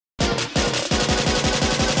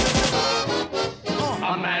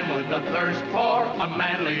the thirst for a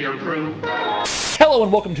manlier crew. Hello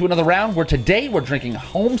and welcome to another round where today we're drinking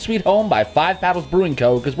Home Sweet Home by Five Paddles Brewing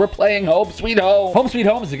Co. because we're playing Home Sweet Home. Home Sweet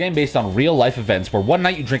Home is a game based on real life events where one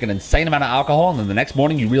night you drink an insane amount of alcohol and then the next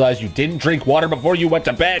morning you realize you didn't drink water before you went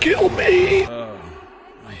to bed. Kill me!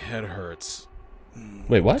 My head hurts.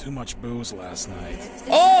 Wait, what? Too much booze last night.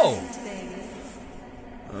 Oh!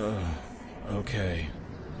 Okay.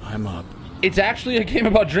 I'm up. It's actually a game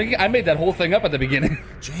about drinking. I made that whole thing up at the beginning.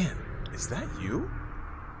 Jan, is that you?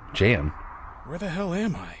 Jan? Where the hell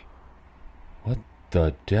am I? What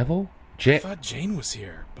the devil? I thought Jane was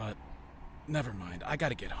here, but never mind. I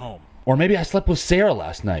gotta get home. Or maybe I slept with Sarah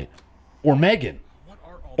last night. Or Megan. What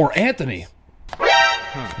are all Or these Anthony.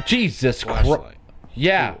 Huh. Jesus Christ. Flashlight.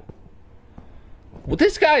 Yeah. Cool. Well,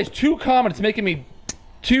 this guy is too common. It's making me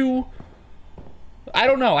too... I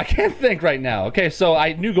don't know. I can't think right now. Okay, so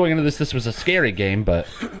I knew going into this was a scary game, but...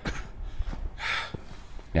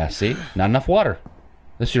 Yeah, see? Not enough water.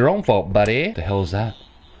 This is your own fault, buddy. What the hell is that?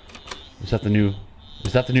 Is that the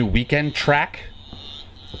new weekend track?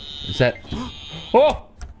 Is that... Oh!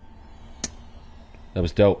 That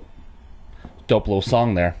was dope. Dope little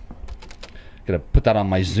song there. Gotta put that on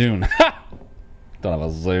my Zune. Don't have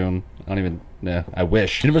a Zune. I don't even... Yeah, I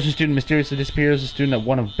wish. University student mysteriously disappears. A student at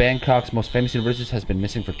one of Bangkok's most famous universities has been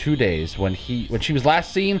missing for 2 days. When she was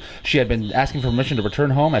last seen, she had been asking for permission to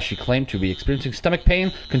return home as she claimed to be experiencing stomach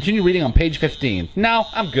pain. Continue reading on page 15. No,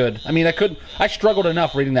 I'm good. I mean, I struggled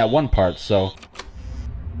enough reading that one part, so...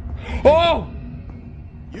 Oh!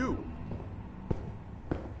 You!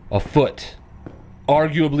 A foot.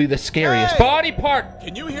 Arguably the scariest body part.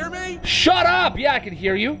 Can you hear me? Shut up! Yeah, I can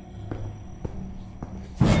hear you.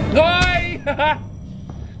 Oi!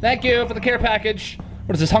 Thank you for the care package.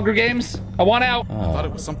 What is this, Hunger Games? I want out. I thought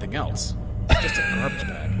it was something else. It's just a garbage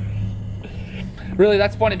bag. Really,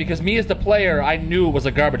 that's funny because me as the player, I knew it was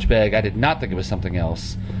a garbage bag. I did not think it was something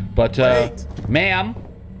else. But, Wait. ma'am.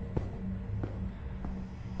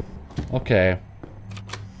 Okay.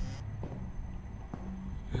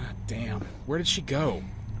 Damn. Where did she go?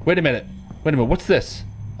 Wait a minute. What's this?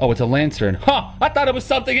 Oh, it's a lantern. Huh! I thought it was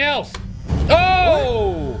something else.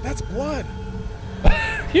 Oh! What? That's blood.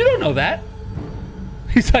 You don't know that.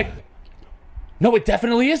 He's like, no, it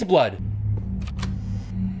definitely is blood.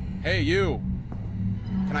 Hey, you.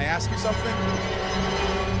 Can I ask you something?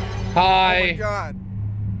 Hi. Oh my god.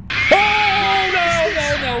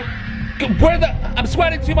 Oh, no. Where the... I'm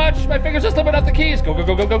sweating too much. My fingers are slipping off the keys. Go.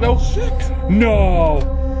 Shit. No.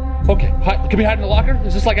 Okay, can we hide in the locker?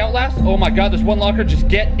 Is this like Outlast? Oh my god, there's one locker. Just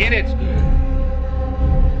get in it.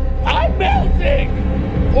 I'm melting.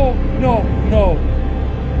 Oh, no.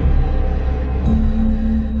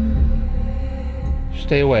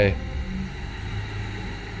 Stay away.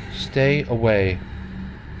 Stay away.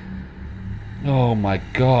 Oh my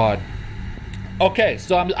god. Okay,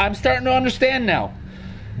 so I'm starting to understand now.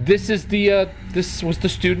 This is this was the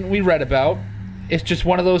student we read about. It's just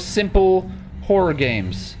one of those simple horror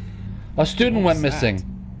games. A student went missing.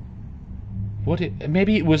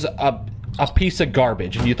 Maybe it was a piece of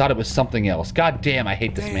garbage and you thought it was something else. God damn, I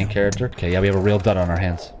hate this main character. Okay, yeah, we have a real dud on our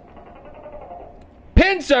hands.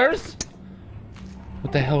 Pincers?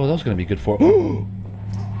 What the hell are those going to be good for?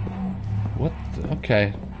 What?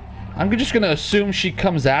 Okay. I'm just going to assume she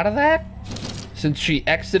comes out of that? Since she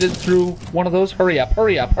exited through one of those? Hurry up.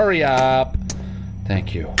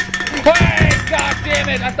 Thank you. Hey! God damn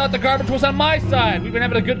it! I thought the garbage was on my side. We've been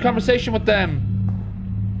having a good conversation with them.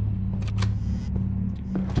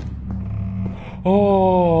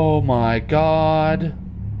 Oh my god.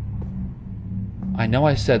 I know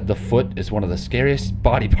I said the foot is one of the scariest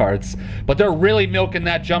body parts, but they're really milking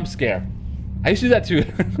that jump scare. I used to do that too.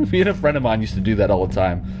 Me and a friend of mine used to do that all the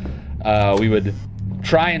time. We would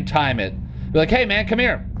try and time it. Be like, hey man, come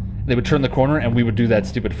here. They would turn the corner and we would do that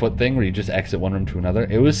stupid foot thing where you just exit one room to another.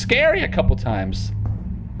 It was scary a couple times.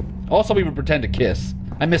 Also, we would pretend to kiss.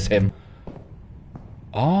 I miss him.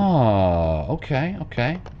 Oh,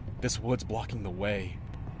 okay. This wood's blocking the way.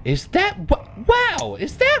 Is that... Wow,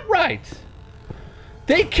 is that right?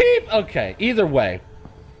 They keep... Okay, either way.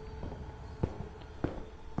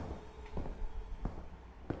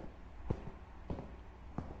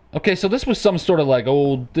 Okay, so this was some sort of like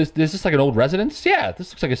old... Is this like an old residence? Yeah,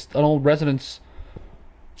 this looks like an old residence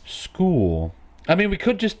school. I mean, we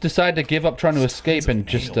could just decide to give up trying to escape and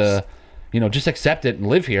just, just accept it and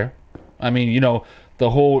live here. I mean, the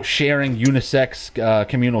whole sharing unisex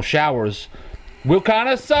communal showers will kind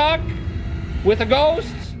of suck with a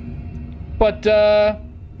ghost. But,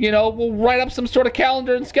 we'll write up some sort of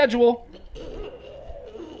calendar and schedule.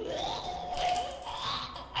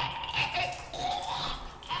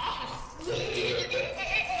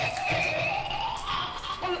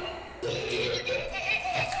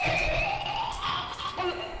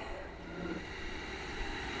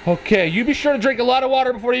 Okay, you be sure to drink a lot of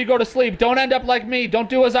water before you go to sleep. Don't end up like me. Don't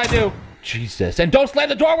do as I do. Jesus. And don't slam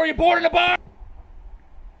the door where you're bored in the bar!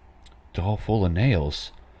 Doll full of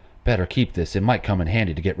nails. Better keep this. It might come in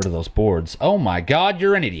handy to get rid of those boards. Oh my god,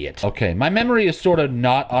 you're an idiot. Okay, my memory is sort of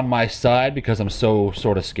not on my side because I'm so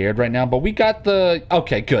sort of scared right now, but we got the...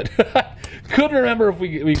 Okay, good. Couldn't remember if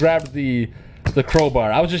we grabbed the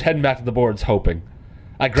crowbar. I was just heading back to the boards hoping.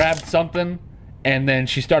 I grabbed something, and then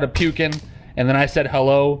she started puking, and then I said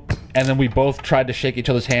hello, and then we both tried to shake each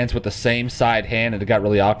other's hands with the same side hand, and it got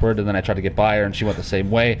really awkward, and then I tried to get by her, and she went the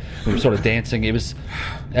same way. We were sort of dancing. It was...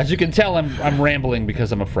 As you can tell, I'm rambling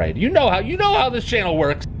because I'm afraid. You know how this channel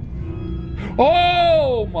works.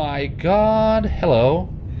 Oh my god.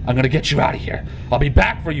 Hello. I'm gonna get you out of here. I'll be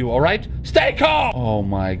back for you, alright? Stay calm! Oh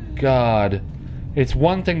my god. It's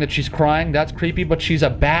one thing that she's crying, that's creepy, but she's a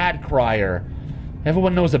bad crier.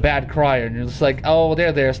 Everyone knows a bad crier, and you're just like, oh,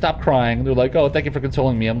 there, stop crying. And they're like, oh, thank you for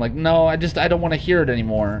consoling me. I'm like, no, I don't want to hear it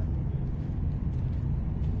anymore.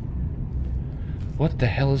 What the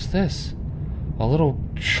hell is this? A little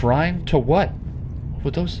shrine to what?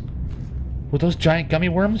 Were those giant gummy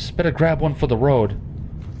worms? Better grab one for the road.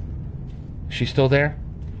 She's still there?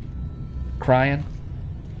 Crying?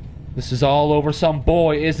 This is all over some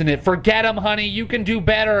boy, isn't it? Forget him, honey. You can do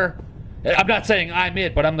better. I'm not saying I'm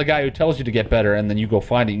it, but I'm the guy who tells you to get better, and then you go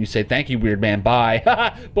find it and you say, thank you, weird man,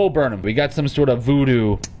 bye. Bo Burnham. We got some sort of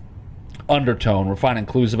voodoo undertone. We're finding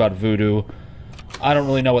clues about voodoo. I don't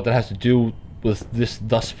really know what that has to do with this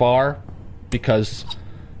thus far, because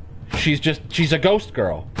she's a ghost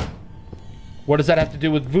girl. What does that have to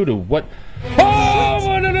do with voodoo? What?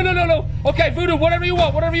 Oh, no. Okay, voodoo, whatever you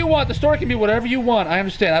want. The story can be whatever you want. I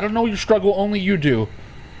understand. I don't know your struggle, only you do.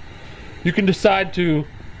 You can decide to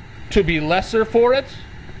be lesser for it,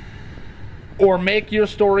 or make your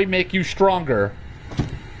story make you stronger.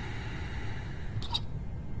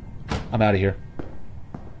 I'm out of here.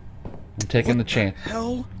 I'm taking the chance.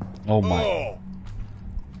 Hell? Oh my.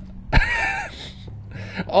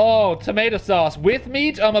 Oh, tomato sauce with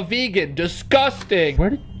meat? I'm a vegan. Disgusting.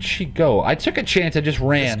 Where did she go? I took a chance. I just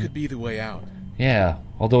ran. This could be the way out. Yeah,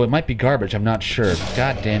 although it might be garbage. I'm not sure.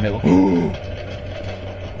 God damn it. What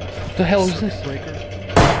the hell is this? Breaker.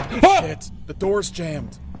 Ah! Shit, the door's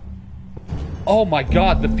jammed. Oh my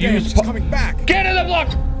god, the fuse She's coming back. Get in the block!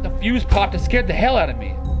 The fuse popped. It scared the hell out of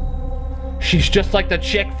me. She's just like the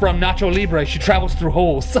chick from Nacho Libre. She travels through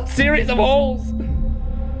holes. A series of holes.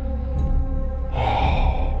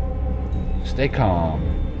 Stay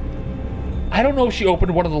calm. I don't know if she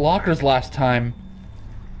opened one of the lockers last time,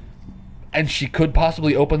 and she could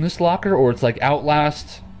possibly open this locker, or it's like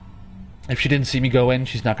Outlast. If she didn't see me go in,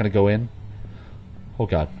 she's not going to go in. Oh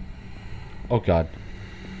god. Oh god.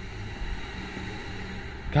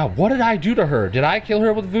 God, what did I do to her? Did I kill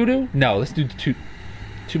her with voodoo? No, this dude's too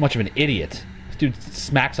much of an idiot. This dude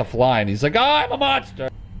smacks a fly and he's like, oh, I'm a monster.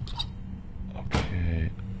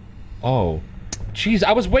 Okay. Oh. Jeez,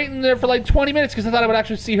 I was waiting there for like 20 minutes because I thought I would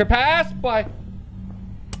actually see her pass by.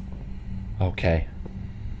 Okay.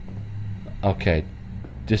 Okay.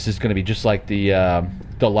 This is gonna be just like the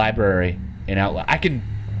library in Outlast. I can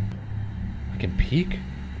peek?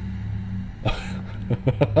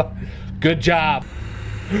 Good job.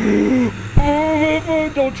 Don't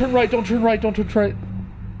turn right, don't turn right, don't turn right.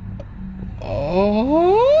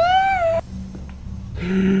 Oh.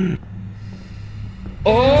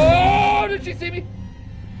 Oh, did she see me?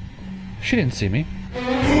 She didn't see me.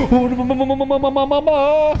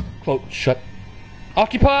 Close, shut.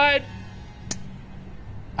 Occupied.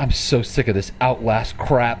 I'm so sick of this Outlast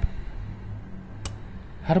crap.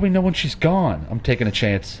 How do we know when she's gone? I'm taking a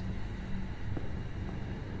chance.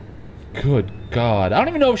 Good God. I don't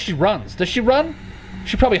even know if she runs. Does she run?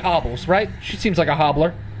 She probably hobbles, right? She seems like a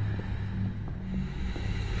hobbler.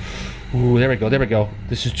 Ooh, there we go, there we go.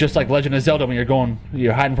 This is just like Legend of Zelda when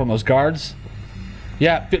you're hiding from those guards.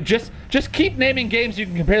 Yeah, just keep naming games you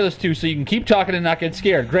can compare this to so you can keep talking and not get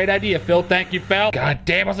scared. Great idea, Phil. Thank you, Phil. God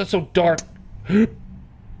damn, was it so dark?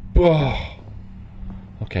 Oh.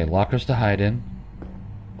 Okay, lockers to hide in.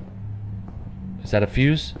 Is that a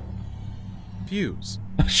fuse? Fuse.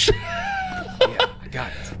 Yeah, I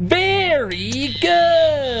got it. Very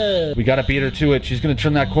good! We gotta beat her to it. She's gonna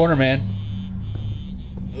turn that corner, man.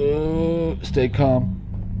 Stay calm.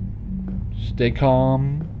 Stay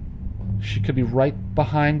calm. She could be right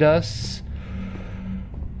behind us.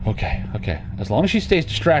 Okay, okay. As long as she stays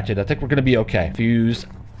distracted, I think we're gonna be okay. Fuse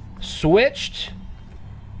switched.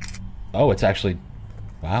 Oh, it's actually...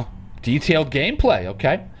 Wow. Detailed gameplay,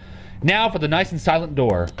 okay. Now for the nice and silent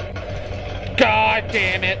door. God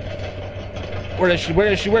damn it! Where is she?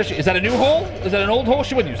 Where is she? Where is she? Is that a new hole? Is that an old hole?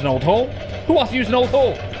 She wouldn't use an old hole. Who wants to use an old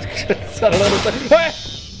hole?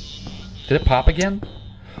 Did it pop again?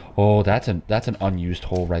 Oh, that's an unused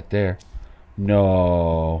hole right there.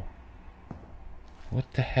 No.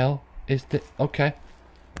 What the hell is the... Okay.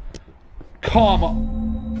 Come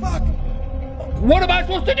on. Fuck! What am I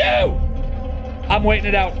supposed to do? I'm waiting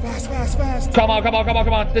it out. Fast, fast, fast! Come on, come on, come on,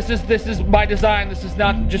 come on. This is my design. This is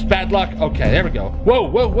not just bad luck. Okay, there we go. Whoa,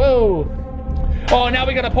 whoa, whoa. Oh, now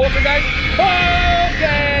we got a poltergeist.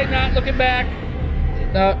 Okay, not looking back.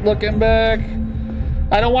 Not looking back.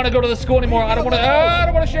 I don't want to go to the school anymore. I don't want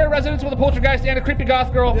to share residence with a poltergeist and a creepy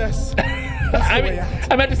goth girl. Yes.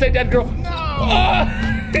 I meant to say dead girl. No! Oh,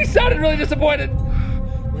 he sounded really disappointed.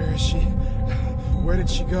 Where is she? Where did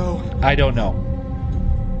she go? I don't know.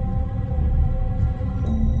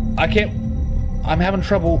 I can't... I'm having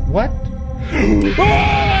trouble... What? Oh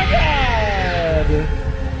my god!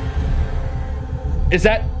 Is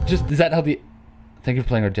that how the... Thank you for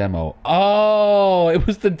playing our demo. Oh, it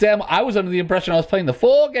was the demo. I was under the impression I was playing the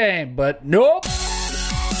full game, but nope.